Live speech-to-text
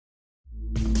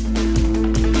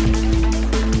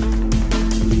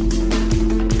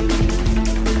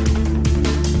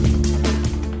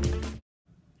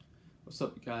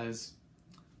guys,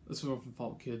 this is from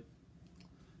Fault Kid.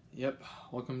 Yep,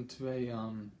 welcome to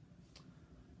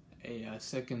a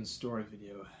second story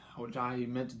video, which I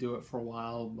meant to do it for a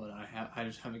while, but I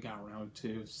just haven't got around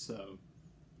to. So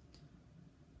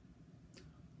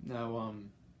now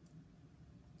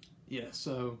yeah.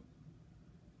 So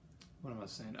what am I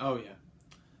saying? Oh yeah.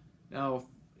 Now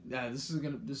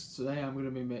today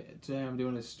I'm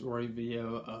doing a story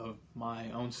video of my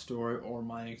own story or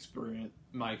my experience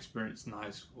in high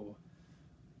school.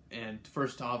 And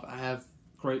first off, I have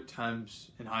great times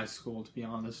in high school, to be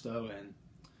honest, though, and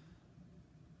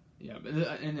yeah,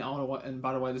 and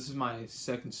by the way, this is my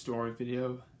second story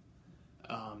video.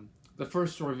 The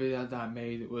first story video that I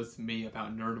made was me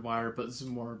about Nerdwire, but this is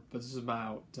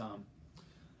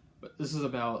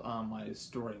about my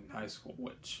story in high school,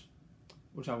 which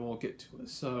I will get to it.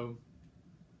 So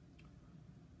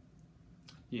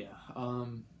yeah,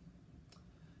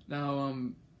 now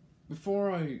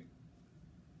before I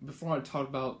talk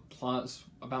about plots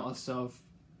about myself,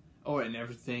 and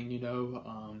everything, I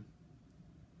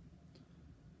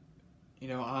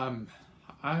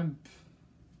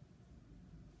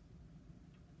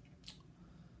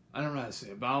don't know how to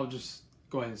say it, but I'll just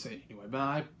go ahead and say it anyway.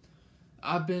 But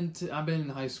I've been in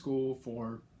high school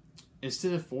for,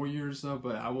 instead of 4 years though,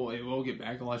 but it will get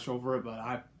backlash over it.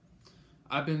 But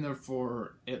I've been there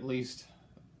for at least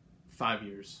 5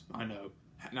 years. I know.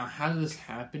 Now, how did this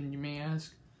happen, you may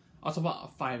ask? I was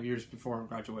about 5 years before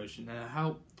graduation. And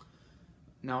how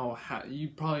you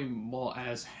probably will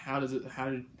ask, how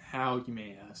you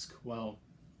may ask. Well,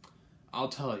 I'll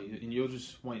tell you, and you'll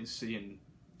just wait and see and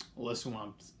listen what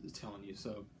I'm telling you.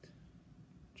 So,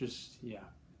 yeah.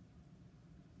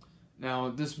 Now,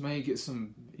 this may get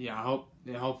some, I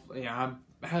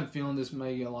have a feeling this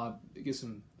may get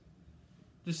some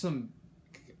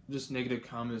negative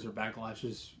comments or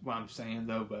backlashes, what I'm saying,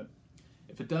 though. But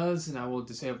if it does, then I will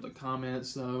disable the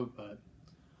comments, though,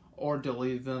 or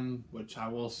delete them, which I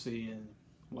will see, and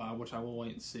which I will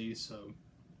wait and see. So,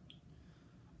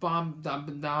 but I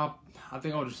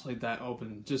think I'll just leave that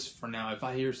open just for now. If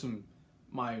I hear some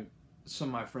of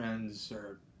my friends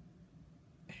or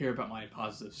hear about my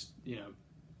positive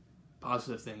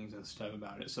things and stuff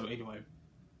about it. So anyway,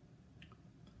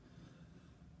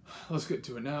 let's get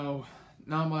to it now.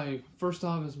 Now, my first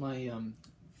off is my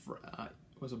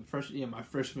my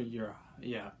freshman year.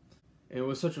 Yeah, it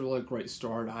was such a really great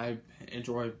start. I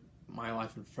enjoyed my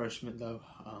life in freshman, though.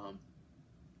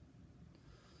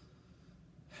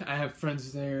 I have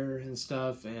friends there and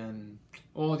stuff, and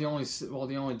the only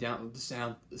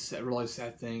really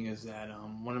sad thing is that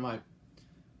one of my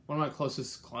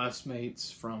closest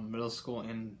classmates from middle school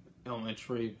and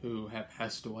elementary who have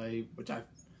passed away, which I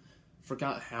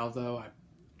forgot how, though.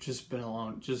 Just been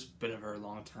a very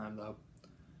long time, though.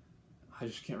 I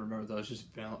just can't remember, though. It's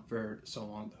just been so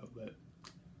long, though. But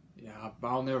yeah,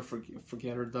 I'll never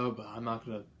forget her, though. But I'm not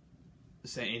gonna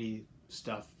say any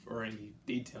stuff or any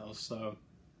details. So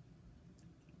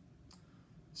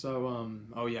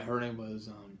oh yeah, her name was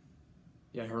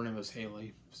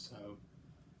Haley. So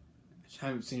I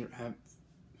haven't seen her.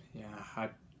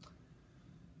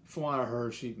 From what I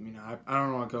heard, she, I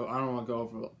don't want to go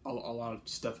over a lot of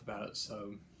stuff about it.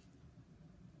 So,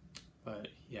 but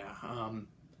yeah,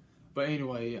 but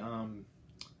anyway,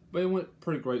 but it went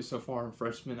pretty great so far in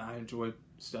freshman. I enjoyed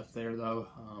stuff there, though.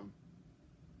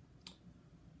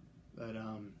 But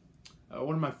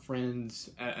one of my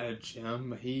friends at a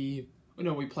gym, we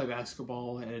play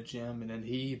basketball at a gym, and then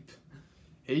he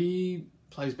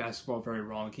plays basketball very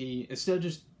wrong. He, instead of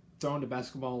just throwing the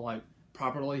basketball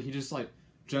properly, he just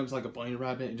jumps like a bunny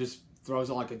rabbit and just throws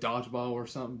it like a dodgeball or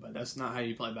something. But that's not how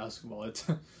you play basketball. It's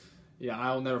yeah,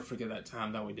 I'll never forget that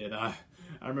time that we did. I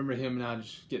remember him and I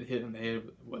just get hit in the head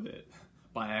with it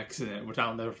by accident, which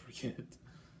I'll never forget.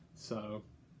 So,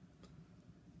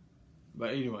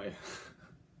 but anyway,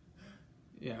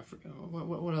 yeah, I forgot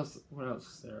what else is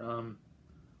there?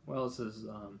 What else is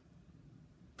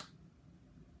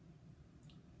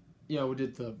yeah, we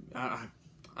did the I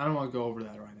don't want to go over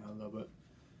that right now, though, but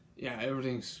yeah,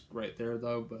 everything's great there,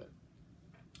 though. But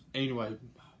anyway,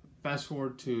 fast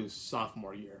forward to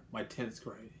sophomore year, my 10th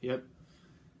grade. Yep,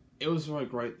 it was really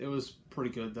great. It was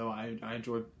pretty good, though. I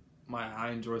enjoyed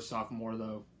sophomore,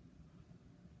 though.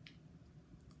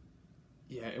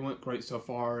 Yeah, it went great so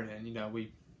far, and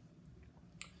we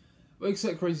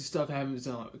except crazy stuff happens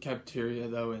in the cafeteria,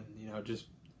 though, and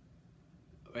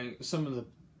some of the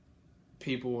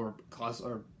people or class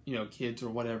or kids or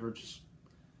whatever just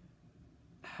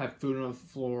have food on the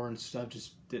floor and stuff,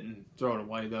 just didn't throw it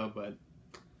away, though. But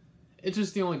it's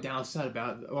just the only downside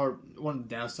about it, or one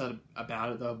downside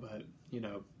about it, though. But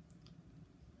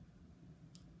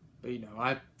But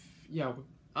yeah,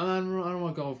 I don't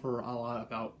want to go over a lot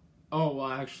about. Oh,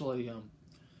 well, actually,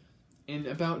 in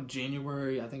about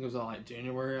January, I think it was like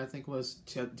January, I think it was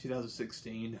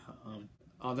 2016.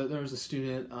 There was a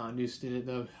student, new student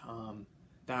though,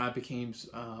 that I became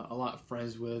a lot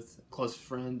friends with, close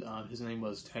friend. His name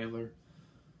was Taylor.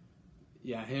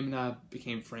 Yeah, him and I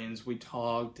became friends. We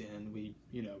talked and we,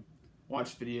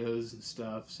 watched videos and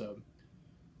stuff. So,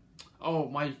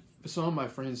 some of my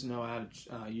friends know I had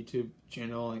a YouTube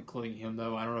channel, including him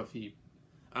though. I don't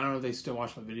know if they still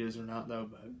watch my videos or not though,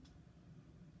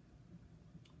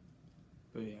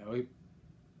 but yeah,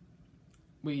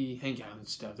 we hang out and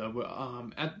stuff though. But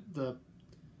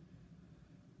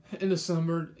in the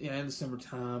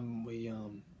summertime,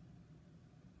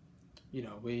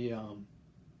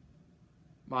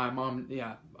 my mom,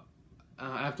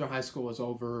 after high school was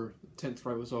over, 10th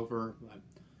grade was over, my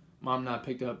mom and I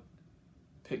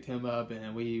picked him up,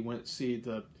 and we went to see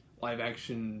the live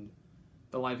action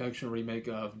remake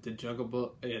of the Jungle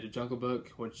Book. Yeah, the Jungle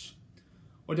Book, which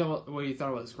we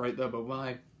thought was great though,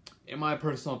 but in my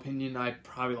personal opinion, I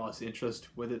probably lost interest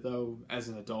with it though as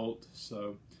an adult.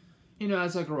 So,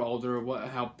 as I grow older,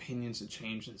 how opinions have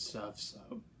changed and stuff.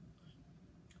 So,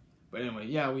 but anyway,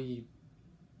 yeah,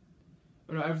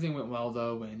 everything went well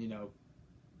though, and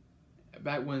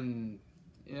back when,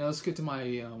 let's get to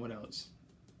my what else?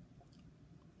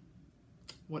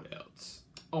 What else?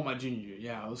 Oh, my junior year.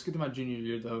 Yeah, let's get to my junior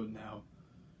year though now.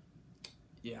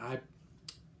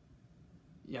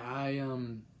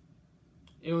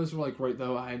 It was really great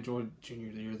though. I enjoyed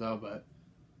junior year though, but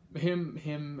him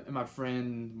and my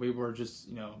friend, we were just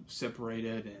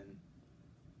separated,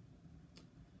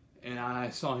 and I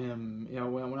saw him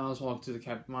when I was walking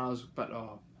to when I was about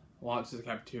to walk to the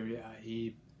cafeteria.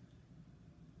 He,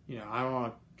 I don't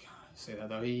want to say that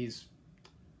though. He's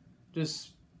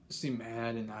just seemed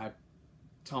mad, and I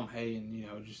told him, hey,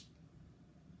 and just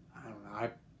I don't know.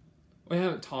 We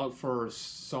haven't talked for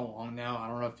so long now. I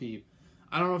don't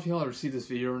know if he'll ever see this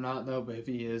video or not though. But if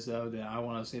he is though, then I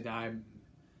want to say that I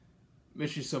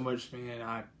miss you so much, man.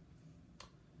 I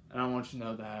want you to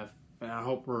know that, and I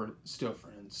hope we're still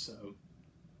friends. So,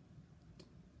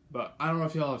 but I don't know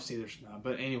if y'all ever see this or not.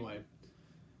 But anyway,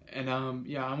 and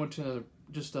I went to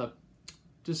just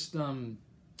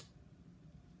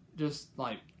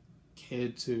like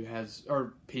kids who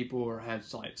people who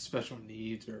has like special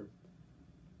needs or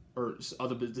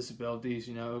other disabilities,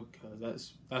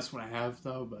 because that's what I have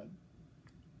though. But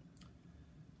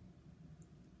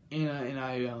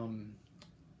and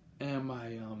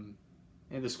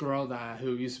this girl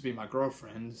who used to be my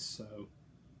girlfriend,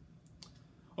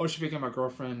 she became my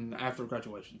girlfriend after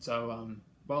graduation. So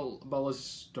but let's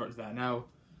start that now.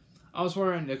 I was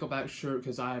wearing a Nickelback shirt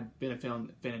because I've been a fan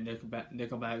of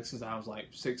Nickelback since I was like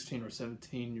 16 or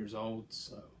 17 years old.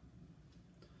 So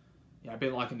yeah, I've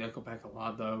been liking Nickelback a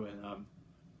lot though. And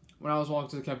when I was walking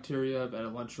to the cafeteria at a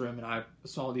lunchroom, and I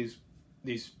saw these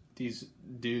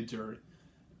dudes are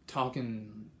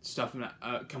talking stuff and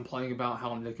complaining about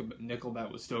how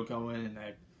Nickelback was still going, and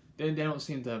they don't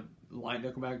seem to like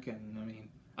Nickelback. And I mean,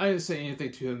 I didn't say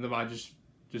anything to them. I just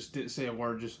didn't say a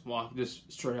word.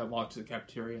 Just straight up walked to the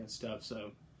cafeteria and stuff.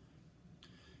 So,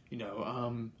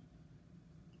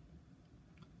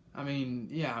 I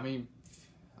mean,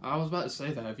 I was about to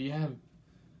say that if you have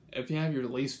your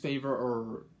least favorite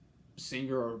or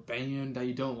singer or band that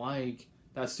you don't like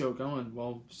that's still going,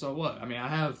 well, so what? I mean, I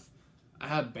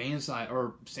have bands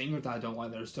or singers that I don't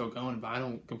like that are still going, but I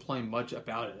don't complain much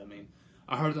about it. I mean,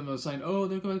 I heard them saying, "Oh,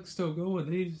 they're still going.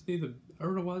 They just need to." I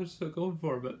don't know why they're still going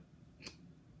for, but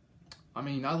I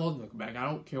mean, I love Nickelback. I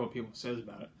don't care what people says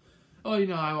about it. Oh,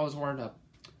 I was wearing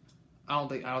I don't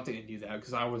think I knew that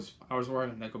because I was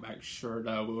wearing a Nickelback shirt,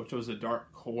 which was a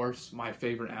Dark Horse, my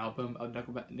favorite album of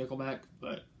Nickelback.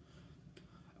 But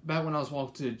back when I was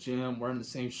walking to the gym wearing the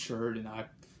same shirt, and I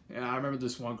remember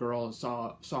this one girl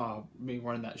saw me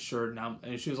wearing that shirt,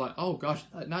 and she was like, "Oh gosh,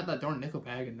 not that darn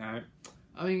Nickelback." And I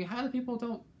mean, how do people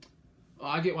don't? Well,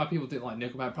 I get why people didn't like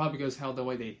Nickelback, probably because how the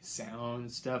way they sound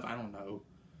and stuff. I don't know.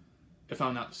 If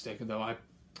I'm not mistaken, though, I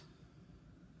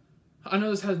know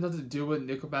this has nothing to do with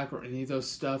Nickelback or any of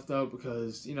those stuff, though,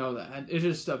 because, it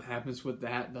just stuff happens with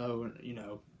that, though, and,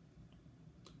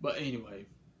 But anyway.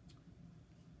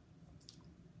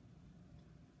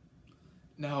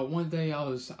 Now, one day I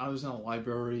was in a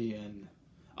library, and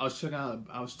I was checking out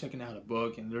a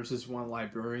book, and there's this one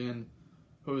librarian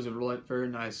who was a very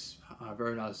nice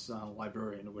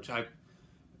librarian, which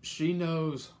she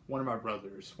knows one of my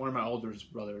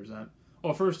oldest brothers, and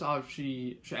well, first off,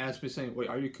 she asked me saying, "Wait,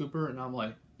 are you Cooper?" And I'm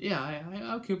like, "Yeah,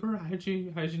 I'm Cooper. How'd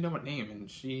you know my name?" And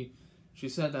she she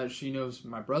said that she knows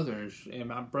my brother, and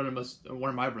my brother one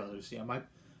of my brothers, yeah, my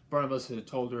brother must have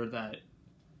told her that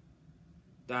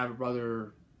I have a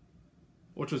brother,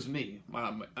 which was me,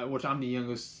 which I'm the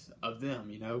youngest of them,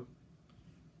 you know.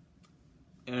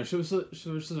 And she was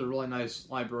just a really nice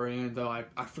librarian, though.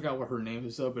 I forgot what her name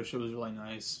is, though, but she was really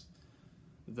nice,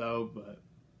 though. But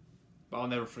I'll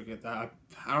never forget that.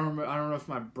 I don't remember. I don't know if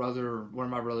one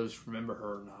of my brothers, remember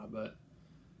her or not.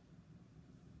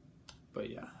 But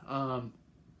yeah.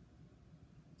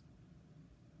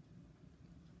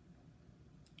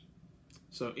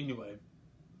 So anyway.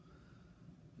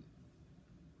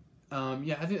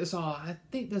 Yeah, I think that's all. I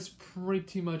think that's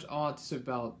pretty much all I have to say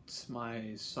about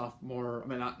my sophomore. I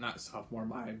mean, not sophomore,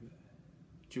 my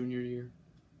junior year.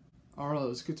 All right,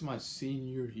 let's get to my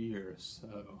senior year.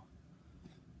 So,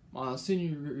 my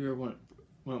senior year went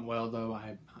well though.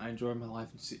 I enjoyed my life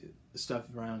and stuff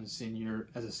around as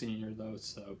a senior though.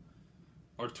 So,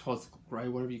 or 12th grade,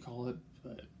 whatever you call it.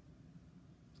 But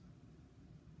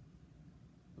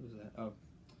what was that?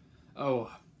 Oh.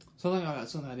 Something I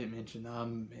didn't mention.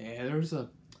 Yeah, there's one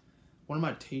of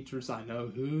my teachers I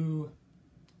know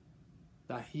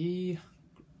he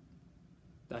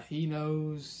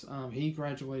knows. He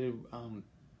graduated.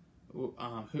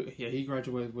 He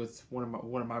graduated with one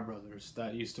of my brothers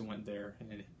that used to went there,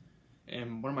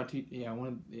 and one of my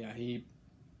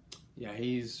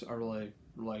he's a really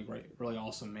great, really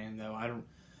awesome man though.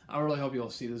 I really hope you'll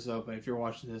see this though. But if you're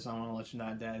watching this, I want to let you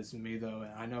know that is me though,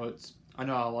 and I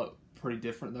know I look pretty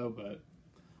different though, but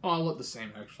I look the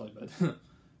same actually. But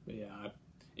but yeah,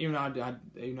 even though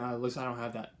at least I don't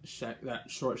have that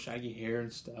short shaggy hair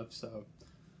and stuff. So,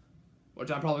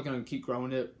 which I'm probably gonna keep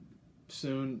growing it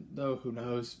soon though. Who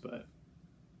knows? But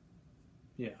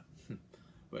yeah.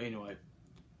 But anyway,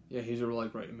 yeah, he's a really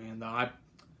great man though. I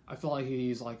feel like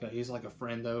he's like a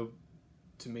friend though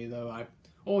to me though.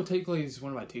 Technically he's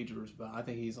one of my teachers, but I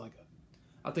think he's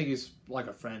like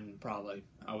a friend probably.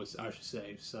 I should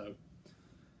say so.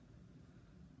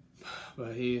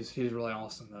 But he's really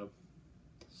awesome though.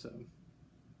 So,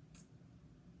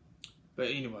 but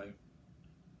anyway,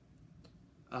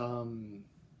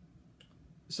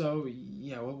 so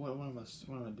yeah, what am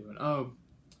I doing? Oh,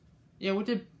 yeah, we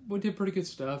did pretty good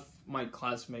stuff. My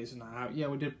classmates and I, yeah,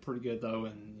 we did pretty good though,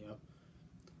 and you know,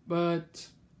 but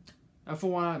for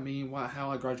what I mean,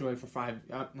 how I graduated for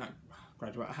not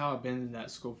graduate, how I've been in that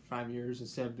school for 5 years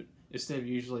instead of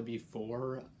usually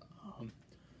before.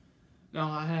 No,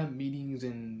 I have meetings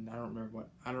and I don't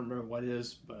remember what it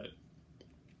is, but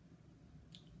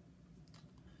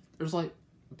there's like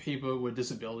people with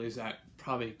disabilities that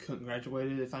probably couldn't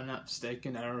graduate if I'm not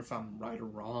mistaken. I don't know if I'm right or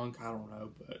wrong. I don't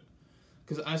know, but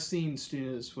because I've seen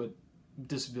students with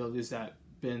disabilities that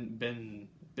been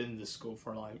in this school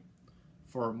for a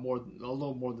little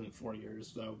more than 4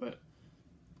 years though, but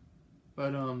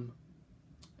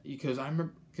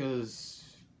because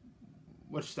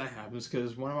which that happens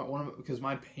because because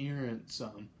my parents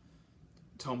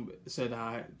said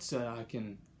I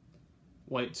can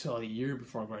wait till a year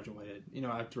before I graduated. You know,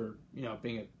 after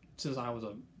since I was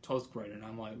a 12th grader, and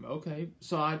I'm like, okay,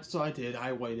 so I did.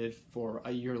 I waited for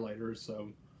a year later,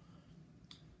 so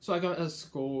I got to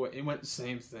school. It went the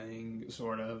same thing,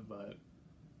 sort of, but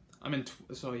I'm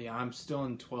I'm still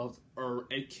in 12th, or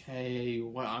aka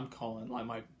what I'm calling like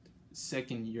my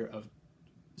second year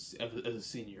as a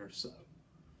senior, so.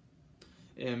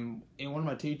 And one of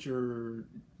my teachers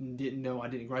didn't know I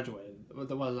didn't graduate.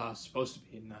 That was I was supposed to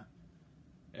be,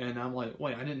 and I'm like,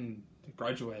 wait, I didn't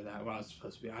graduate that what I was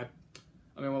supposed to be. I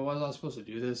mean, what was I supposed to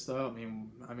do this though?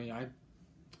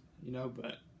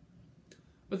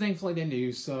 But thankfully they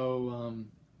knew. So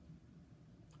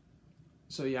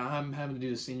yeah, I'm having to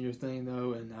do the senior thing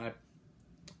though, and I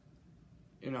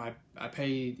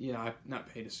paid, not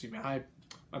paid, excuse me.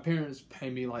 My parents pay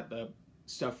me like the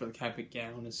stuff for the cap and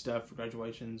gown and stuff for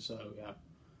graduation, so yeah.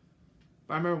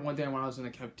 But I remember one day when I was in the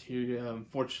cafeteria,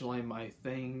 unfortunately my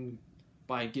thing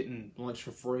by getting lunch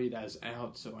for free that is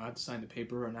out, so I had to sign the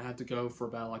paper and I had to go for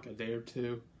about like a day or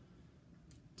two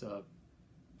to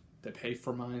pay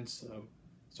for mine, so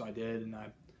I did, and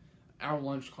our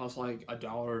lunch cost like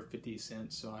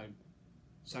 $1.50, so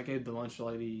I gave the lunch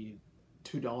lady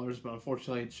 $2, but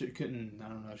unfortunately she couldn't.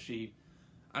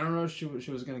 I don't know if she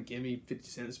was gonna give me 50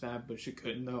 cents back, but she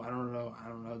couldn't though. I don't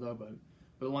know though.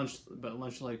 But lunch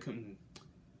lady couldn't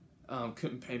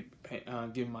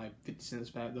give my 50 cents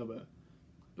back though. But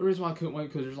the reason why I couldn't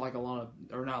wait because there's like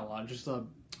just a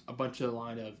bunch of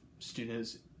line of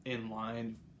students in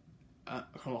line,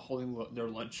 holding their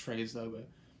lunch trays though. But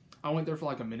I went there for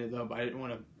like a minute though. But I don't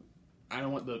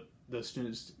want the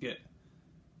students to get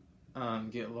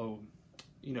low.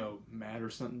 mad or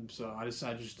something. So I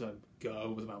decided just to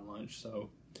go with my lunch. So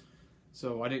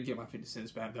I didn't get my 50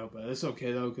 cents back though, but it's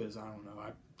okay though, because I don't know.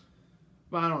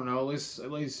 But I don't know.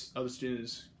 At least other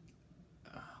students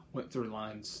went through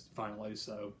lines finally,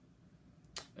 so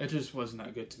it just wasn't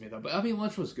that good to me though. But I mean,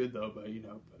 lunch was good though. But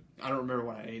I don't remember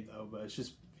what I ate though. But it's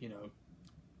just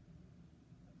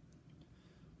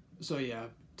So yeah,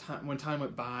 when time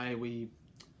went by,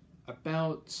 I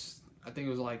think it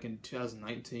was like in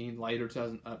 2019, early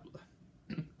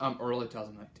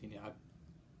 2019. Yeah,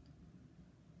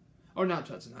 or not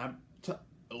 2000,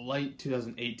 late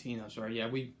 2018. I'm sorry. Yeah,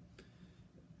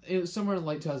 it was somewhere in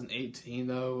late 2018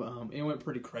 though. It went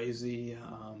pretty crazy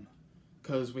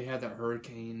because we had that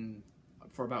hurricane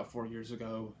for about 4 years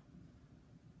ago.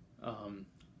 And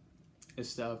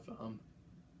stuff.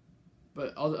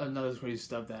 But another crazy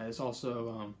stuff that is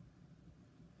also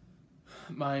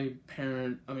my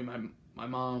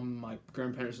mom, my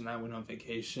grandparents, and I went on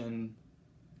vacation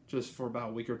just for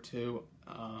about a week or two.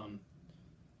 But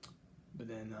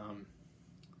then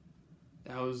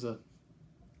that was the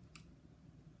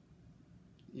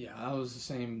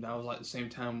same. That was like the same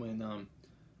time when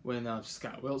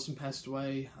Scott Wilson passed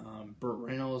away. Burt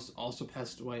Reynolds also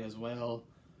passed away as well.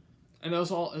 And that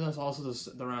was also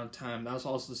around time. That was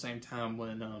also the same time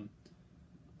when,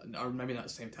 or maybe not the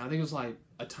same time. I think it was like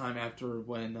a time after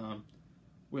when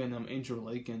Angel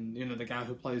Lincoln, the guy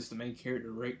who plays the main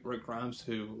character, Rick Grimes,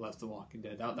 who left The Walking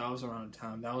Dead. That was around the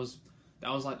time. That was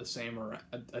like the same or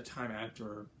a time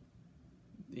after,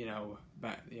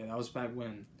 back. Yeah, that was back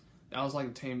when. That was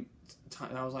like the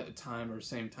time or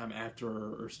same time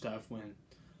after or stuff when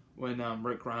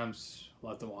Rick Grimes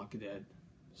left The Walking Dead.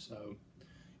 So.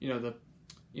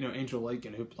 Angel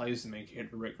Lincoln, who plays the main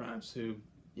character, Rick Grimes, who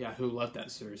left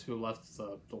that series, who left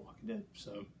the Walking Dead.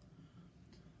 So,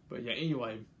 but yeah,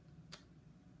 anyway.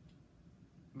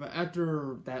 But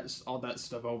after all that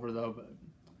stuff over though, but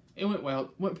it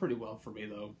went pretty well for me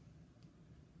though.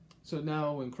 So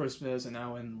now in Christmas and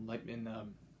now in what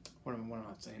am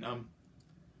I saying?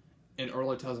 In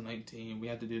early 2019, we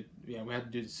had to do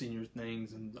the senior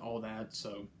things and all that.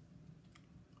 So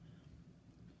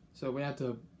we had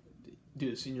to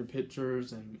do the senior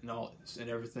pictures and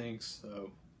everything.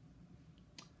 So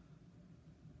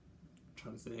I'm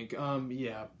trying to think.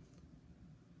 Yeah.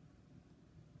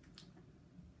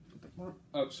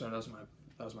 Oh, sorry. That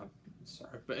was my.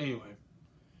 Sorry, but anyway.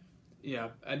 Yeah,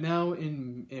 and now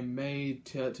in May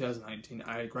 2019,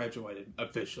 I graduated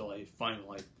officially,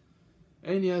 finally.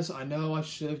 And yes, I know I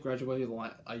should have graduated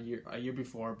a year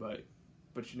before, but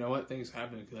you know what? Things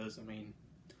happen because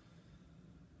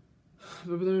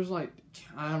but there's I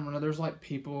don't know. There's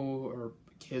people or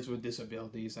kids with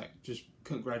disabilities that just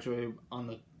couldn't graduate on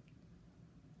the,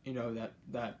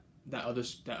 that other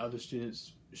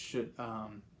students should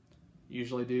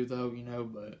usually do though.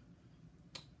 But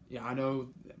yeah, I know.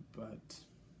 But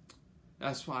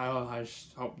that's why I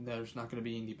just hope there's not going to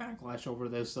be any backlash over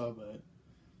this though. But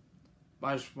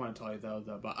I just want to tell you though.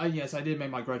 But yes, I did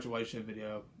make my graduation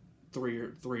video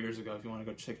 3 years ago. If you want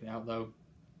to go check it out though.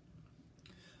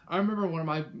 I remember in one of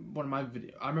my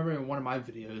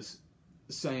videos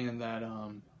saying that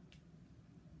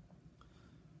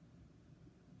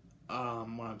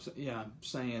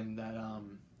saying that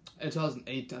in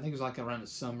 2008, I think it was like around the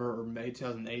summer or May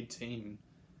 2018,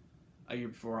 a year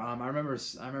before. I remember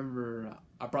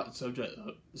I brought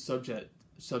the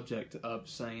subject up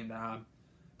saying that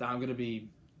I'm going to be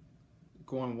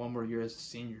going one more year as a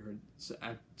senior since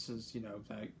I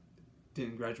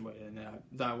didn't graduate and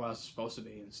that was supposed to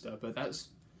be and stuff. But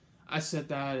I said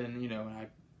that and and I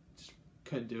just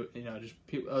couldn't do it.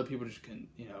 Other people just couldn't.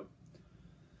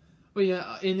 But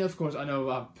yeah, and of course I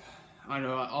know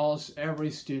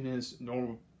every student's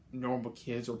normal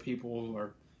kids or people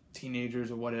or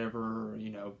teenagers or whatever.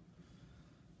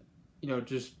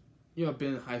 Just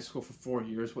been in high school for 4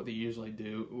 years. What they usually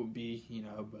do would be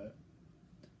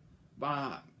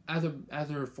but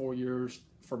after 4 years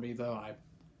for me though,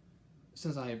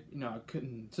 since I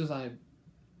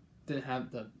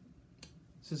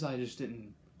just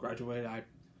didn't graduate, I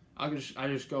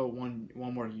just go one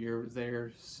more year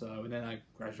there. So and then I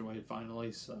graduated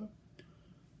finally. So,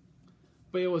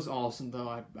 but it was awesome though.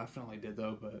 I finally did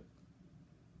though. But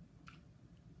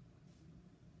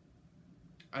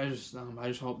I just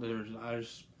hope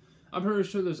I'm pretty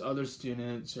sure there's other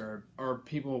students or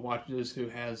people watching this who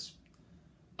has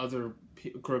other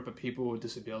group of people with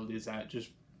disabilities that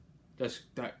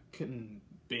couldn't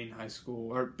be in high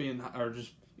school or been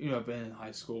in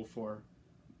high school for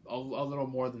a little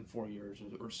more than 4 years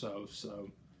or so. So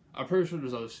I'm pretty sure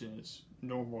there's other students,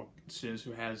 normal students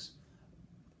who has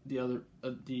the other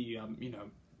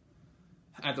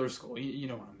at their school. You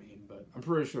know what I mean? But I'm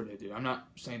pretty sure they do. I'm not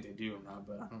saying they do or not,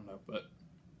 but I don't know. But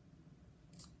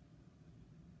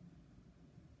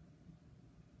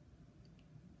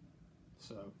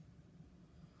so,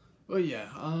 but yeah.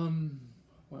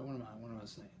 What am I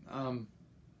saying?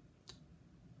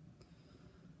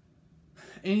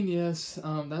 And yes,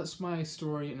 that's my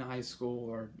story in high school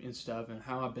or and stuff, and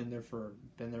how I've been there for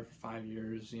 5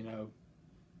 years. You know,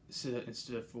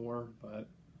 instead of four. But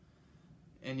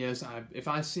and yes, if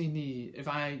I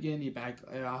get any back,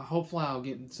 hopefully I'll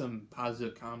get some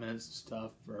positive comments and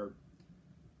stuff for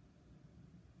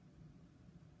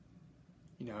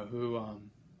who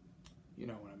you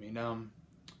know what I mean.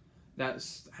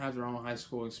 That's have their own high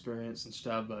school experience and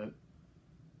stuff, but.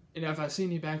 If I see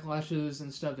any backlashes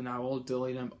and stuff, then I will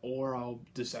delete them or I'll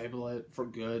disable it for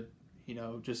good,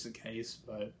 just in case.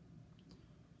 But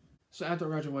so after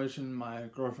graduation, my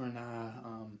girlfriend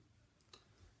and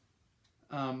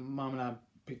mom and I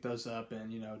picked us up, and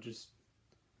just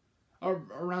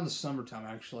around the summertime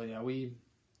actually. We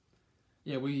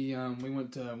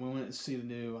went to see the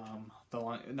new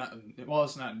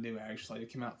it's not new actually. It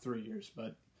came out 3 years,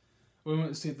 but. We went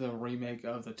to see the remake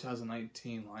of the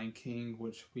 2019 Lion King,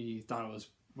 which I thought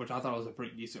was a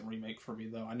pretty decent remake for me,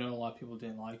 though. I know a lot of people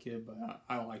didn't like it, but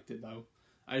I liked it, though.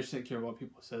 I just didn't care what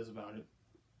people says about it.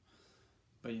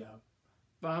 But yeah.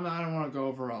 But I don't want to go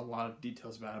over a lot of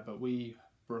details about it, but we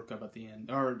broke up at the end,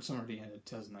 or somewhere at the end of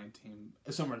 2019,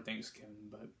 somewhere at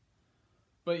Thanksgiving,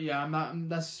 but yeah,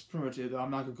 that's pretty much it, though. I'm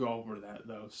not going to go over that,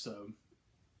 though, so.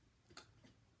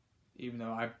 Even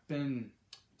though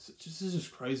this is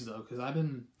just crazy though, because I've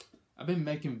been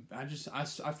making. I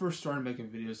first started making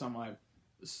videos on my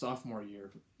sophomore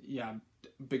year. Yeah,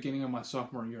 beginning of my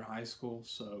sophomore year of high school.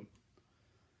 So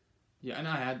yeah, and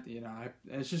I had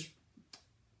it's just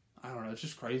I don't know. It's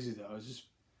just crazy though. It's just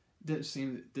didn't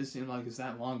seem like it's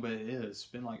that long, but it is. It's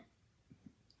been like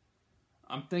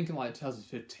I'm thinking like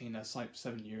 2015. That's like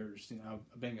 7 years. Of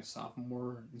being a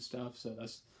sophomore and stuff. So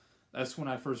that's when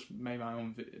I first made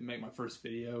my first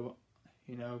video.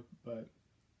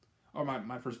 Or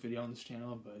my first video on this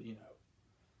channel, but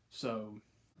so,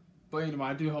 but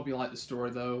I do hope you like the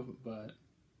story though, but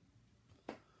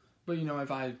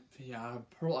if I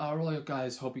really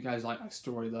guys hope you guys like my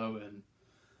story though, and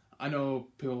I know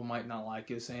people might not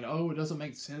like it, saying, oh, it doesn't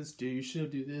make sense, dude, you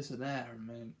should do this or that, or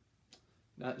man,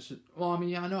 that should, well, I mean,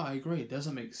 yeah, I know, I agree, it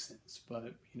doesn't make sense,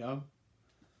 but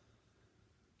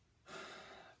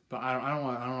but I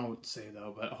don't know what to say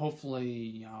though, but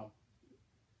hopefully,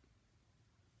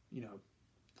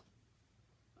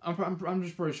 I'm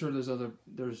just pretty sure there's other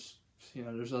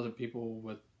people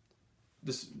with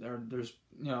this. There's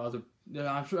other.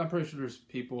 I'm pretty sure there's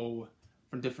people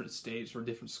from different states or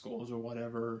different schools or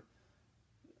whatever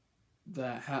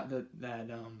that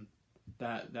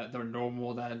they're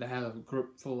normal, that they have a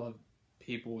group full of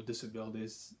people with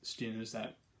disabilities, students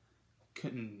that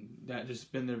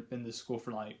just been to school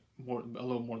for like a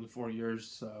little more than 4 years.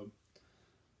 So,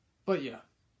 but yeah.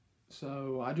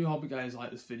 So, I do hope you guys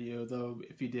like this video, though.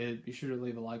 If you did, be sure to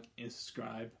leave a like and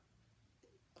subscribe.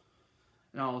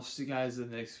 And I'll see you guys in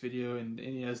the next video. And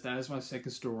yes, that is my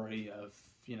second story of,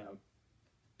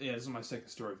 this is my second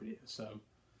story video. So,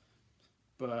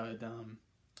 but,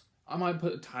 I might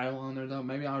put a title on there, though.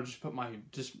 Maybe I'll just put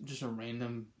just a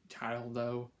random title,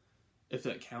 though, if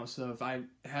that counts. So, if I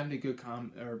have any good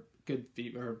good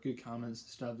comments and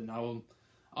stuff, then I'll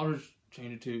just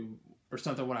change it to or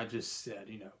something what I just said,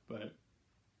 but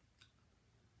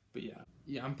yeah,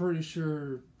 I'm pretty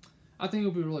sure. I think it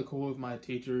would be really cool if my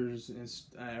teachers and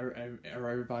or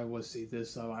everybody would see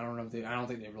this. So I don't know I don't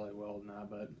think they really will now,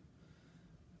 but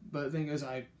the thing is,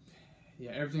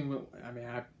 everything. I mean,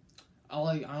 I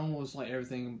almost like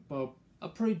everything, but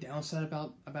I'm pretty downside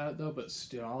about it though. But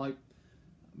still,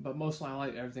 but mostly I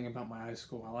like everything about my high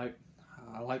school.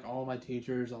 I like all my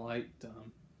teachers. I liked.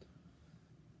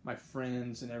 My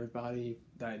friends and everybody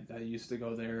that used to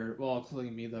go there, well,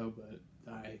 including me though, but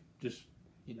I just,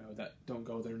 that don't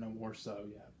go there no more, so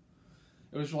yeah.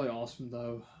 It was really awesome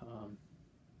though.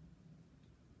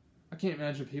 I can't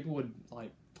imagine people would,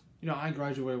 I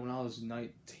graduated when I was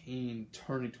 19,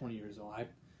 turning 20 years old. I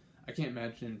can't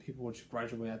imagine people would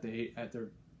graduate at the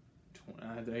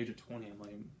age of 20.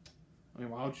 I mean,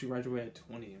 why would you graduate at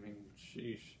 20? I mean,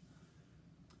 sheesh.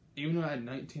 Even though I had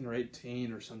 19 or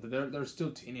 18 or something, they're still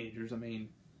teenagers. I mean,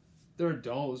 they're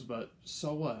adults, but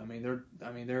so what? I mean,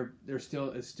 they're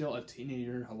still a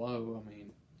teenager. Hello, I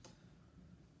mean,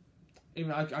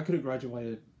 even I could have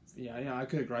graduated. Yeah, I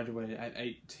could have graduated at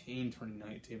 18, turning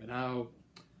 19. But now,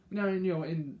 No, you know,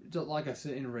 in like I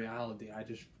said, in reality, I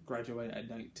just graduated at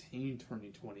 19,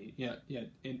 turning 20. Yeah, yeah,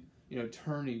 in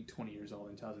turning 20 years old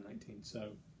in 2019.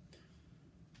 So,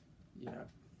 yeah,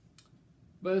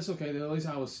 but it's okay. At least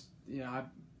I was,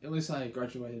 at least I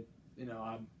graduated.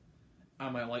 I'm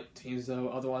my late teens though.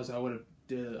 Otherwise, I would have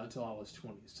did it until I was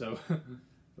 20. So,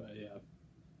 but yeah,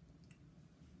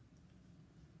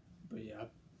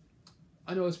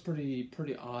 I know it's pretty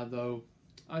odd though.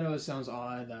 I know it sounds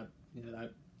odd that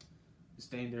that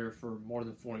staying there for more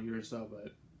than 4 years though,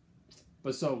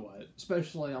 but so what?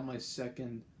 Especially on my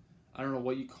second, I don't know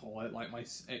what you call it, like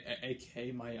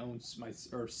AK my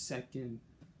or second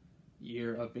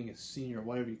year of being a senior,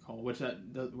 whatever you call it, which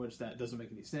that doesn't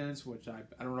make any sense. Which I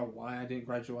don't know why I didn't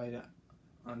graduate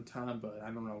on time, but I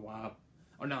don't know why,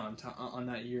 or not on time on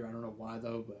that year. I don't know why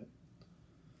though,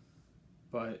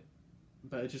 but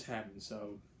it just happened.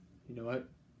 So you know what?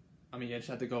 I mean, I just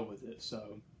have to go with it.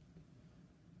 So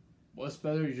what's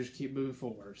better? You just keep moving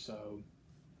forward. So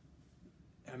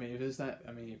I mean, if it's that,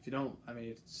 I mean, if you don't, I mean,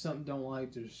 if it's something you don't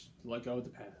like, just let go of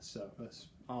the past. So that's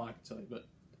all I can tell you. But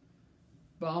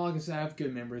all I can say, I have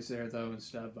good memories there though and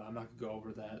stuff. But I'm not gonna go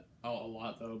over that a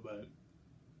lot though.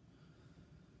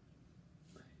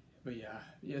 But yeah,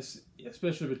 yes,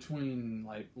 especially between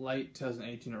like late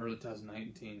 2018 or early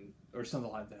 2019 or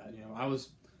something like that. You know, I was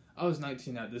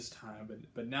 19 at this time,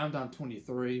 but now I'm down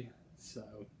 23. So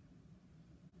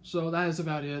that is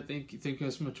about it. Thank you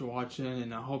guys so much for watching,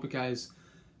 and I hope you guys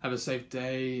have a safe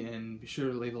day, and be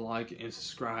sure to leave a like and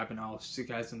subscribe, and I'll see you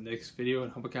guys in the next video,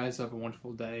 and hope you guys have a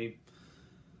wonderful day.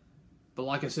 But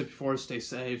like I said before, stay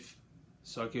safe,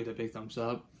 so give it a big thumbs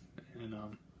up, and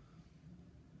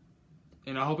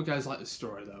I hope you guys like the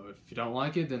story though. If you don't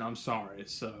like it, then I'm sorry.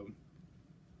 So,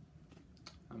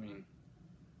 I mean,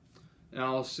 and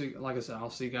I'll see, like I said, I'll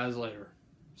see you guys later.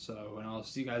 So, and I'll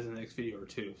see you guys in the next video or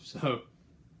two. So,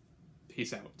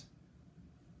 peace out.